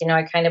was like,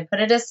 I kind of put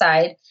it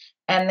aside.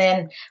 And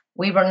then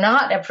we were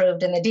not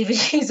approved in the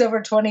DVDs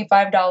over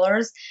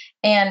 $25,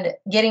 and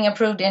getting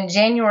approved in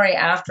January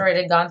after it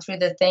had gone through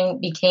the thing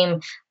became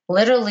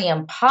literally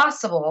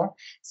impossible.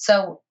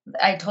 So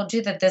I told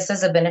you that this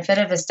is a benefit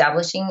of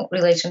establishing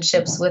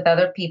relationships with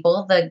other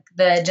people.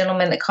 The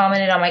gentleman that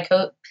commented on my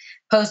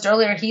post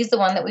earlier, he's the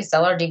one that we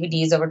sell our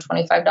DVDs over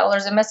 $25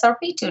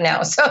 MSRP to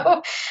now.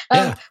 So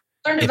yeah.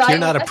 If you're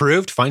not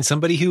approved, find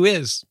somebody who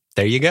is.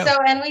 There you go. So,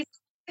 and we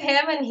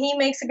him, and he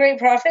makes a great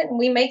profit, and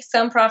we make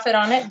some profit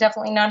on it.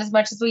 Definitely not as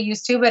much as we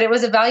used to, but it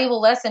was a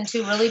valuable lesson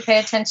to really pay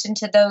attention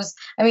to those.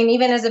 I mean,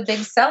 even as a big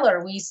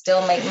seller, we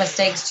still make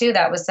mistakes too.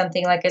 That was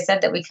something, like I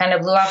said, that we kind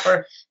of blew off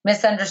or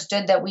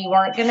misunderstood, that we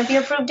weren't going to be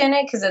approved in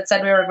it because it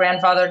said we were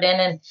grandfathered in,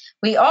 and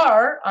we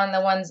are on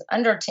the ones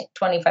under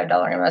 $25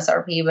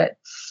 MSRP. But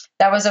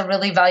that was a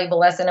really valuable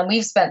lesson, and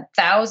we've spent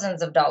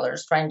thousands of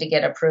dollars trying to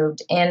get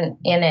approved in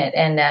it,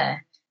 and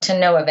to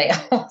no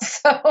avail.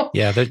 So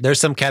yeah, there's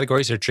some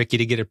categories that are tricky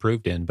to get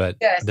approved in, but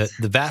yes.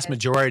 the vast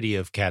majority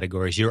of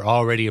categories you're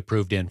already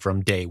approved in from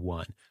day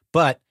one.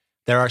 But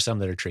there are some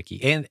that are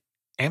tricky. And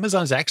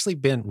Amazon's actually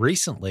been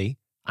recently,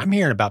 I'm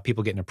hearing about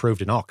people getting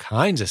approved in all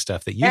kinds of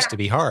stuff that used to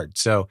be hard.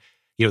 So,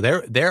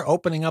 they're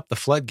opening up the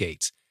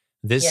floodgates.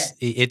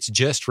 It's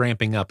just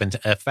ramping up. And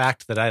a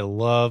fact that I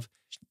love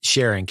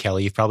sharing,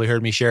 Kelly, you've probably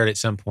heard me share it at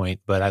some point,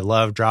 but I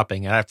love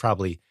dropping it. I've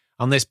probably,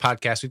 on this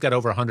podcast, we've got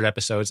over 100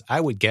 episodes.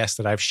 I would guess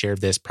that I've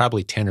shared this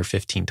probably 10 or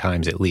 15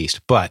 times at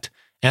least. But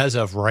as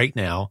of right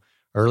now,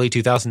 early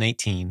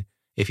 2018,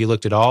 if you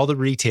looked at all the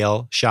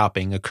retail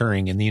shopping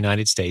occurring in the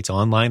United States,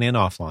 online and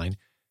offline,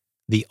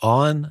 the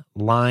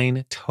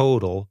online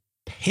total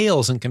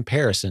pales in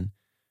comparison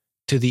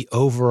to the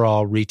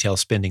overall retail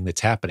spending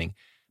that's happening.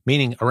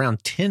 Meaning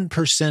around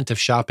 10% of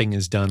shopping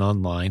is done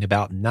online,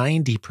 about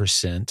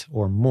 90%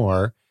 or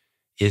more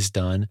is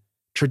done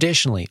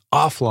traditionally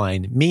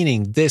offline,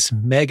 meaning this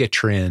mega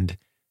trend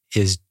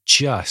is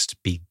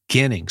just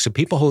beginning. So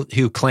people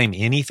who claim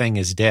anything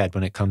is dead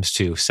when it comes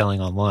to selling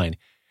online,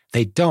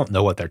 they don't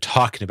know what they're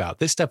talking about.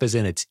 This stuff is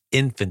in its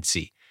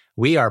infancy.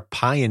 We are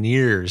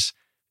pioneers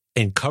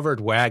in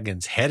covered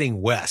wagons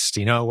heading west.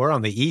 We're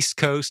on the East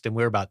Coast and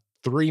we're about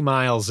 3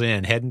 miles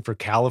in heading for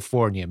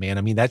California, man.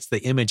 I mean, that's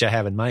the image I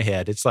have in my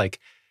head. It's like,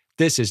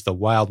 this is the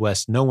Wild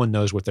West. No one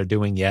knows what they're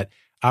doing yet.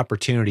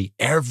 Opportunity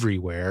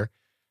everywhere.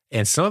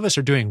 And some of us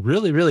are doing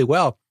really, really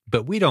well,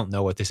 but we don't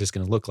know what this is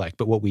going to look like.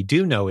 But what we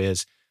do know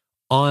is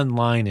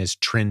online is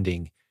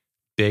trending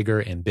bigger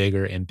and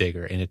bigger and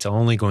bigger, and it's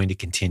only going to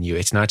continue.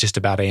 It's not just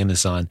about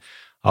Amazon.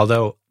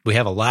 Although we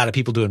have a lot of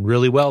people doing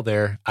really well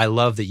there, I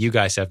love that you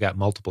guys have got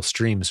multiple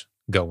streams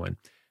going.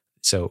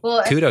 So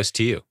kudos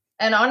to you.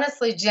 And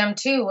honestly, Jim,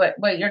 too,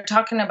 what you're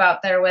talking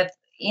about there with,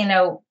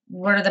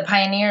 we're the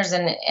pioneers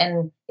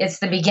and it's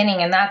the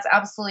beginning, and that's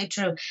absolutely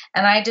true.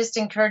 And I just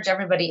encourage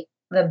everybody,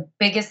 the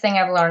biggest thing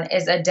I've learned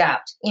is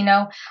adapt.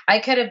 I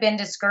could have been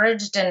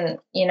discouraged and,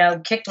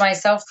 kicked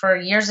myself for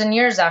years and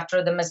years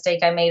after the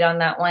mistake I made on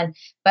that one,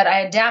 but I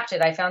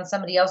adapted. I found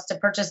somebody else to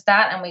purchase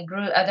that, and we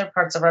grew other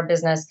parts of our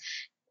business.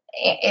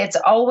 It's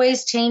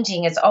always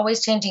changing. It's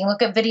always changing.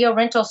 Look at video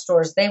rental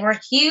stores. They were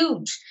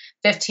huge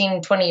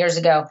 15, 20 years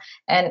ago.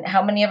 And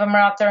how many of them are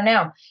out there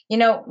now?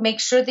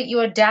 Make sure that you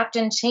adapt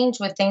and change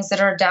with things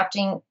that are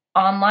adapting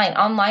online.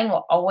 Online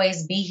will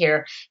always be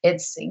here.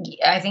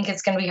 I think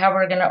it's going to be how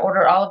we're going to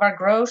order all of our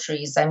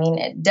groceries. I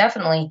mean,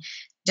 definitely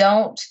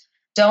don't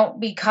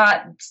be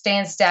caught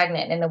staying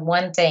stagnant in the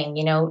one thing.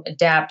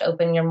 Adapt,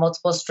 open your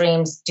multiple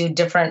streams, do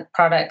different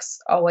products,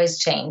 always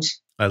change.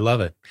 I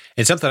love it.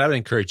 It's something I would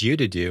encourage you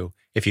to do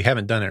if you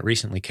haven't done it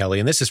recently, Kelly.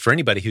 And this is for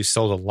anybody who's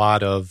sold a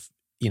lot of,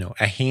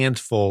 a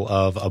handful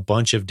of a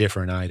bunch of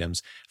different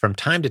items. From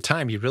time to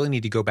time, you really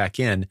need to go back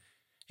in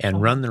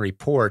and run the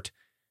report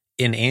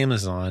in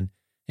Amazon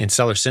and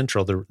Seller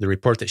Central, the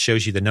report that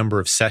shows you the number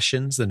of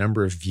sessions, the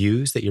number of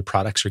views that your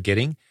products are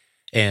getting.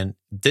 And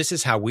this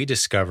is how we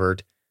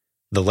discovered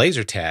the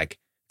laser tag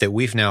that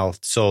we've now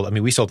sold. I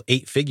mean, we sold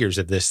 8 figures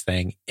of this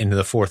thing into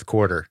the fourth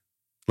quarter.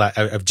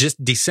 Of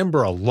just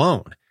December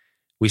alone,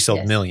 we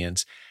sold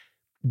millions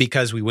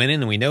because we went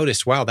in and we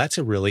noticed, wow, that's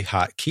a really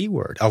hot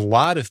keyword. A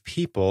lot of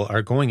people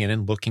are going in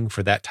and looking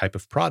for that type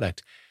of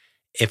product.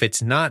 If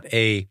it's not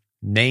a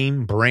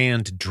name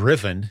brand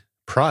driven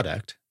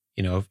product,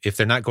 if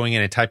they're not going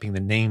in and typing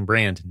the name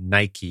brand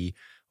Nike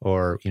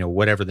or,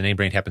 whatever the name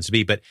brand happens to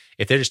be, but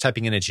if they're just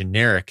typing in a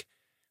generic,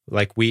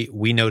 like we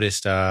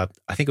noticed, I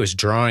think it was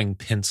drawing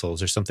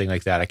pencils or something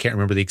like that. I can't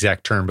remember the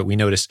exact term, but we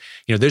noticed,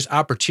 there's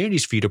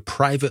opportunities for you to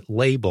private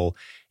label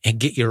and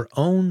get your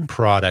own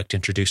product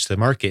introduced to the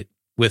market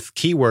with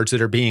keywords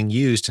that are being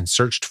used and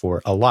searched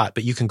for a lot.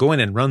 But you can go in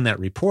and run that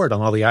report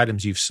on all the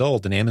items you've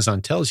sold, and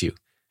Amazon tells you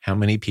how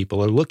many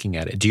people are looking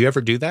at it. Do you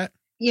ever do that?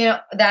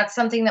 That's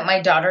something that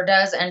my daughter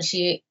does, and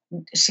she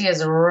she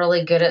is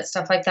really good at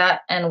stuff like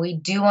that. And we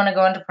do want to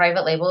go into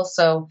private label.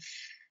 So,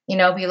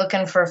 be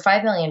looking for a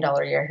 $5 million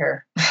a year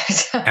here.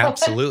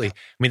 Absolutely. I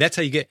mean, that's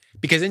how you get,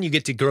 because then you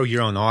get to grow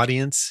your own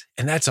audience.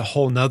 And that's a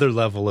whole nother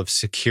level of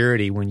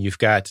security when you've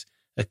got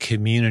a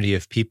community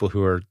of people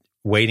who are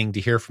waiting to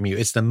hear from you.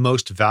 It's the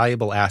most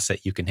valuable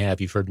asset you can have.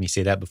 You've heard me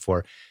say that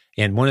before.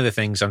 And one of the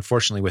things,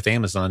 unfortunately, with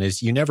Amazon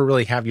is you never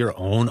really have your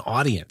own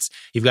audience.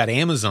 You've got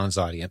Amazon's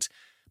audience,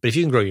 but if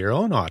you can grow your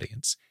own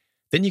audience,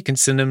 then you can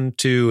send them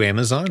to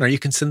Amazon or you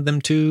can send them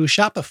to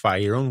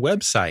Shopify, your own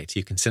website.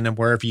 You can send them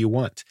wherever you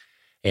want,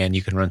 and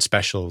you can run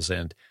specials.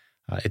 And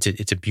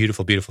it's a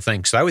beautiful, beautiful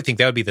thing. So I would think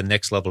that would be the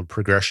next level of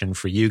progression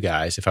for you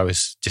guys. If I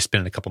was just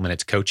spending a couple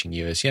minutes coaching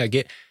you, is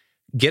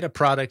get a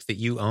product that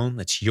you own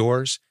that's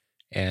yours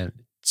and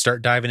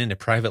start diving into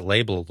private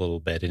label a little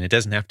bit. And it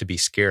doesn't have to be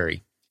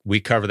scary. We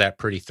cover that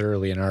pretty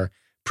thoroughly in our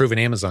Proven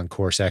Amazon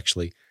course,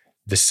 actually.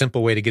 The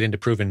simple way to get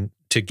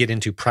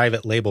into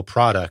private label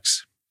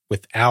products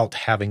without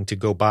having to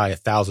go buy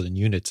 1,000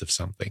 units of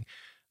something,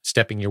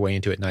 stepping your way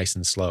into it nice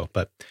and slow.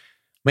 But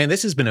man,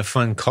 this has been a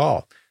fun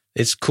call.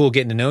 It's cool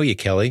getting to know you,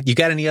 Kelly. You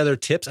got any other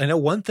tips? I know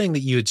one thing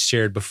that you had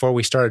shared before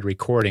we started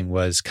recording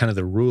was kind of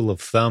the rule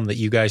of thumb that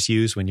you guys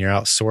use when you're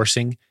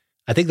outsourcing.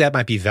 I think that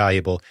might be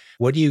valuable.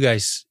 What do you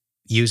guys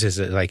use as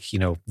a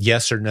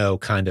yes or no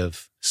kind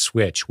of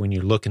switch when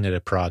you're looking at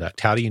a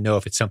product? How do you know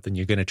if it's something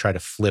you're going to try to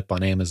flip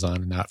on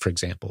Amazon or not, for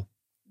example?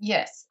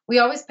 Yes. We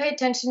always pay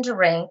attention to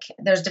rank.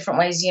 There's different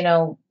ways,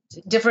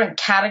 different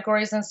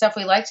categories and stuff.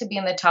 We like to be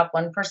in the top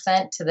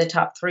 1% to the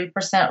top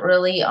 3%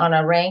 really on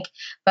a rank.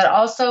 But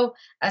also,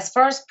 as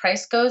far as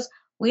price goes,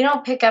 we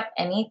don't pick up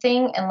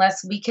anything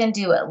unless we can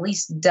do at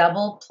least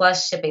double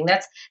plus shipping.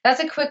 That's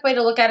a quick way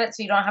to look at it,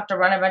 so you don't have to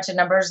run a bunch of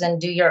numbers and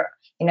do your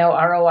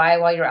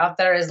ROI while you're out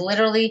there. Is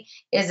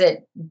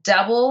it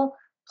double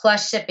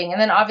plus shipping?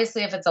 And then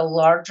obviously if it's a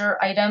larger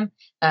item,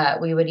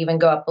 we would even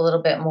go up a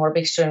little bit more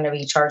because you're going to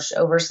be charged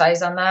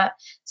oversize on that.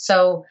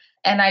 So,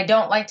 and I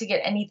don't like to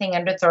get anything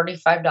under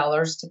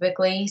 $35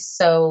 typically.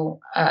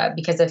 So,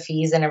 because of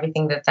fees and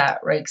everything that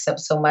rakes up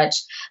so much.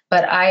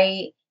 But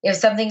if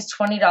something's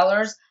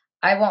 $20,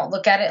 I won't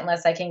look at it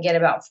unless I can get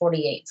about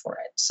 48 for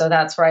it. So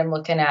that's where I'm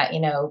looking at,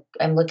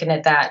 I'm looking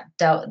at that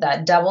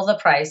double the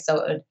price.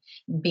 So it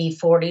would be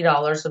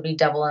 $40 would be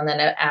double. And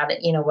then add,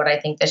 what I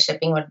think the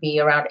shipping would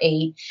be around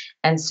 $8.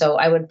 And so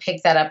I would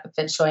pick that up if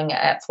it's showing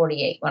at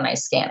 48 when I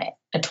scan it,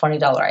 a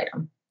 $20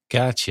 item.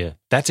 Gotcha.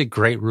 That's a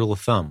great rule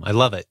of thumb. I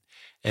love it.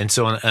 And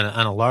so on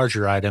a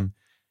larger item,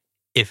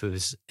 if it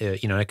was,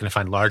 not going to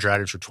find larger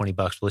items for $20,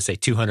 but let's say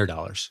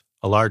 $200,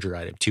 a larger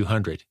item,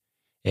 $200.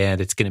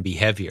 And it's going to be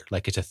heavier,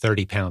 like it's a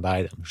 30-pound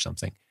item or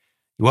something.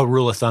 What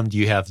rule of thumb do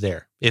you have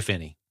there, if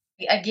any?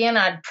 Again,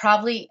 I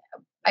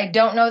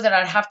don't know that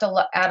I'd have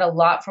to add a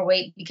lot for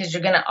weight because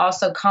you're going to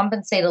also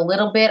compensate a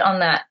little bit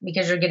on that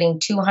because you're getting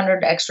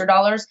 $200 extra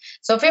dollars.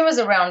 So if it was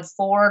around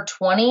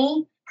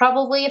 $420,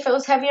 probably if it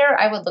was heavier,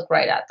 I would look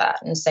right at that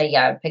and say,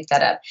 yeah, I'd pick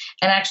that up.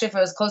 And actually, if it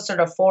was closer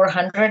to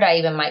 $400, I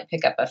even might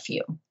pick up a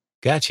few.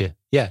 Gotcha.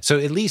 Yeah. So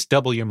at least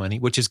double your money,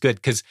 which is good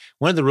because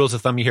one of the rules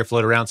of thumb you hear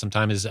float around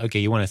sometimes is, okay,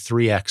 you want to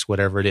 3X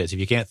whatever it is. If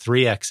you can't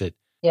 3X it,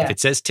 if it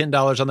says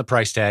 $10 on the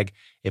price tag,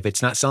 if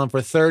it's not selling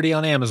for 30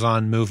 on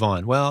Amazon, move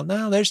on. Well,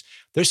 no, there's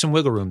some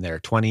wiggle room there.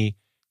 20,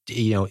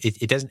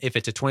 it doesn't, if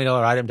it's a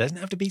 $20 item, it doesn't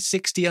have to be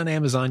 60 on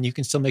Amazon. You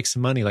can still make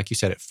some money, like you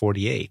said, at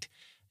 48.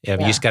 You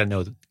just got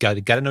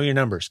to know your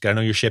numbers, got to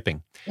know your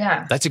shipping.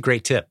 Yeah. That's a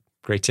great tip.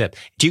 Great tip.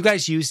 Do you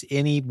guys use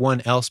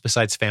anyone else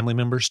besides family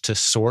members to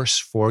source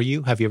for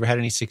you? Have you ever had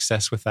any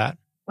success with that?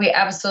 We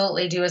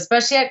absolutely do.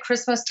 Especially at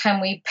Christmas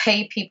time, we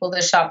pay people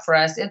to shop for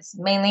us. It's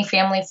mainly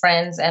family,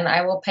 friends, and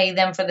I will pay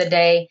them for the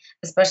day,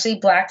 especially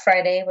Black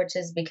Friday, which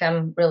has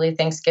become really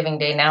Thanksgiving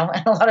Day now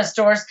in a lot of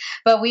stores.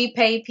 But we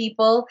pay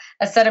people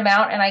a set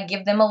amount and I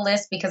give them a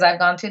list because I've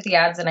gone through the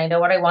ads and I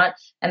know what I want.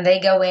 And they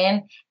go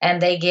in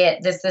and they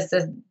get this,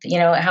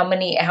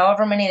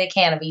 however many they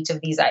can of each of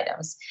these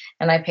items.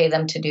 And I pay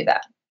them to do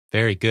that.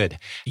 Very good.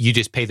 You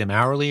just pay them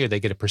hourly or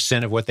they get a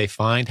percent of what they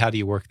find? How do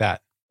you work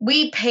that?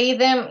 We pay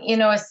them,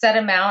 a set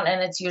amount,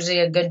 and it's usually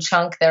a good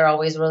chunk. They're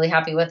always really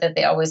happy with it.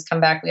 They always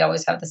come back. We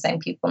always have the same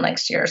people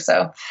next year.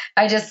 So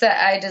I just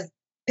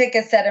pick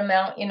a set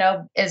amount,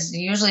 is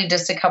usually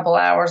just a couple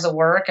hours of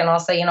work. And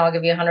I'll say, I'll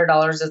give you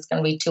 $100. It's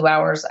going to be 2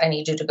 hours. I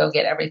need you to go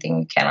get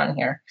everything you can on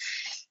here.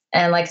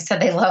 And like I said,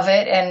 they love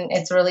it and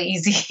it's really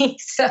easy.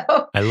 So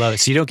I love it.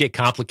 So you don't get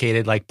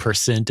complicated like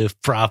percent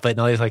of profit and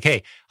all this. Like,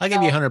 hey, I'll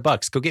give you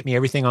 $100. Go get me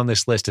everything on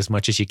this list as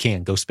much as you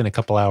can. Go spend a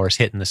couple hours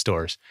hitting the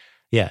stores.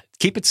 Yeah.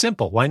 Keep it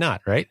simple. Why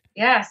not? Right?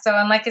 Yeah. So,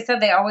 and like I said,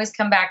 they always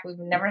come back. We've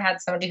never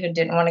had somebody who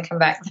didn't want to come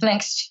back the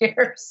next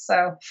year.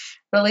 So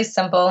really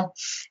simple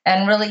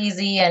and really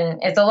easy. And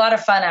it's a lot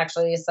of fun,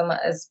 actually.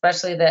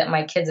 Especially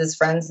my kids'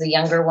 friends, the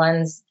younger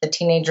ones, the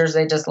teenagers,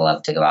 they just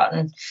love to go out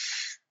and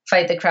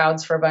fight the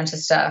crowds for a bunch of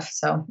stuff.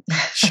 So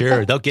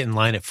sure. They'll get in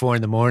line at 4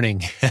 a.m.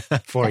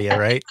 for you,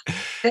 right?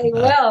 They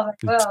will.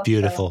 It's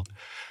beautiful. So,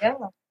 yeah.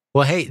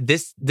 Well, hey,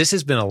 this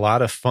has been a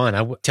lot of fun.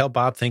 I tell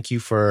Bob, thank you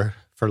for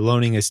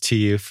loaning us to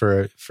you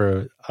for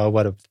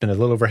what, it's been a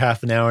little over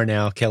half an hour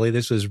now. Kelly,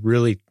 this was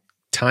really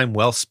time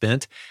well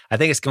spent. I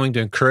think it's going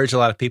to encourage a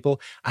lot of people.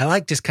 I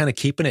like just kind of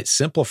keeping it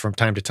simple from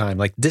time to time.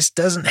 Like, this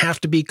doesn't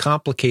have to be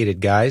complicated,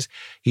 guys.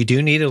 You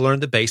do need to learn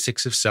the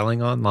basics of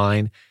selling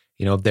online.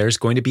 There's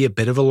going to be a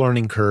bit of a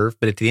learning curve,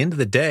 but at the end of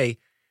the day,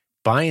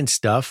 buying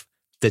stuff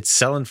that's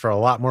selling for a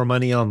lot more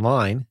money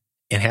online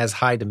and has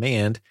high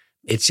demand,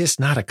 it's just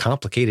not a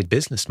complicated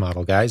business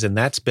model, guys. And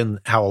that's been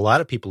how a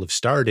lot of people have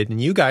started. And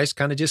you guys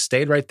kind of just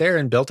stayed right there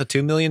and built a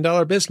 $2 million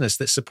business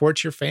that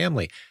supports your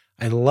family.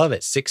 I love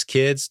it. 6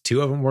 kids,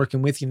 2 of them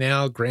working with you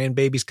now,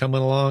 grandbabies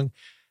coming along.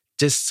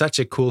 Just such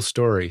a cool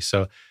story.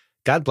 So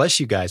God bless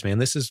you guys, man.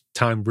 This is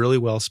time really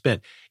well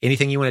spent.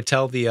 Anything you want to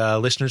tell the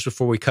listeners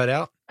before we cut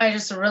out? I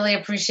just really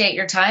appreciate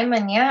your time.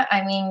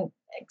 And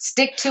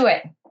stick to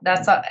it.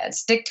 That's all.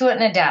 Stick to it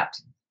and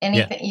adapt.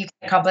 Anything you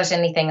can accomplish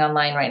anything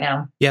online right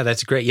now. Yeah,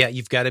 that's great. Yeah,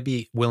 you've got to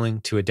be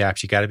willing to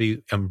adapt. You got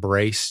to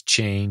embrace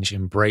change,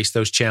 embrace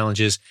those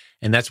challenges.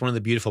 And that's one of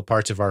the beautiful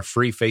parts of our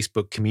free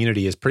Facebook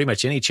community is pretty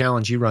much any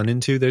challenge you run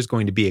into, there's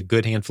going to be a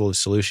good handful of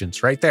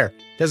solutions right there.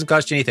 It doesn't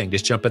cost you anything.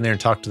 Just jump in there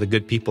and talk to the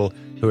good people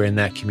who are in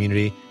that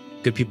community.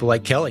 Good people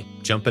like Kelly,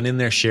 jumping in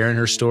there, sharing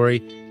her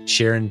story,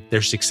 sharing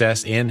their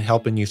success, and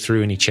helping you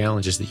through any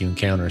challenges that you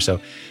encounter.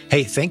 So,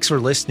 hey, thanks for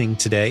listening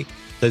today.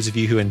 Those of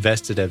you who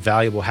invested a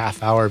valuable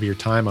half hour of your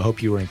time, I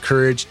hope you were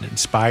encouraged,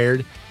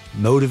 inspired,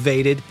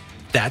 motivated.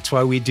 That's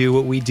why we do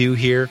what we do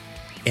here.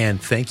 And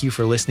thank you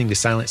for listening to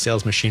Silent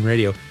Sales Machine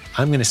Radio.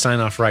 I'm going to sign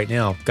off right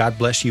now. God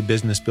bless you,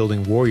 business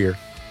building warrior.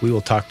 We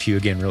will talk to you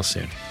again real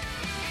soon.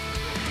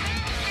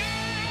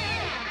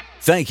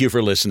 Thank you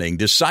for listening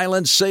to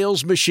Silent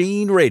Sales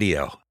Machine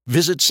Radio.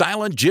 Visit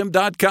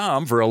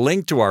silentjim.com for a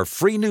link to our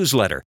free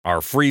newsletter, our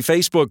free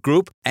Facebook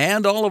group,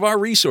 and all of our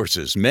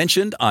resources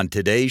mentioned on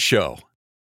today's show.